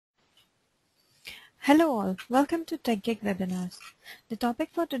Hello all, welcome to TechGig webinars. The topic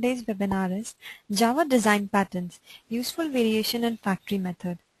for today's webinar is Java Design Patterns, Useful Variation and Factory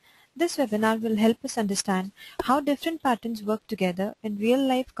Method. This webinar will help us understand how different patterns work together in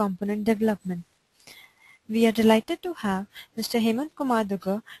real-life component development. We are delighted to have Mr. Hemant Kumar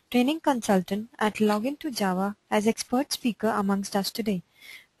Dugar, training consultant at Login to Java, as expert speaker amongst us today.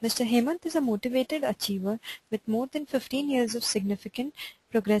 Mr. Hemant is a motivated achiever with more than 15 years of significant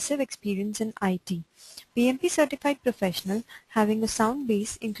progressive experience in IT. PMP certified professional having a sound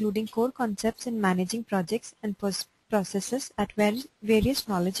base including core concepts in managing projects and processes at various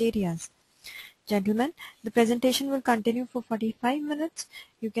knowledge areas. Gentlemen, the presentation will continue for 45 minutes.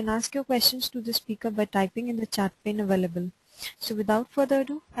 You can ask your questions to the speaker by typing in the chat pane available. So without further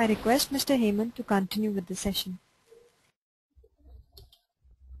ado, I request Mr. Hemant to continue with the session.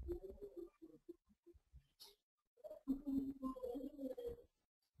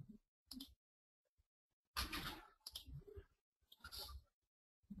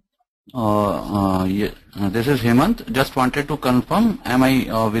 Yeah, this is Hemant. Just wanted to confirm, am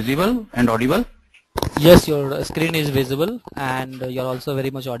I visible and audible? Yes, your screen is visible and you're also very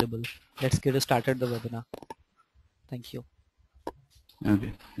much audible. Let's get started the webinar. Thank you.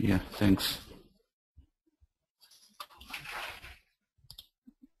 Okay, yeah, thanks.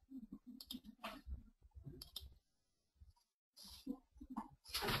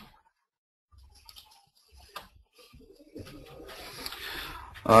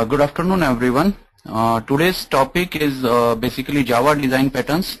 Good afternoon, everyone. Today's topic is basically Java design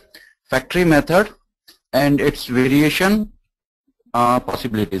patterns, factory method, and its variation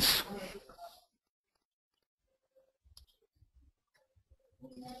possibilities.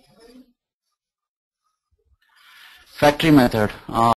 Factory method.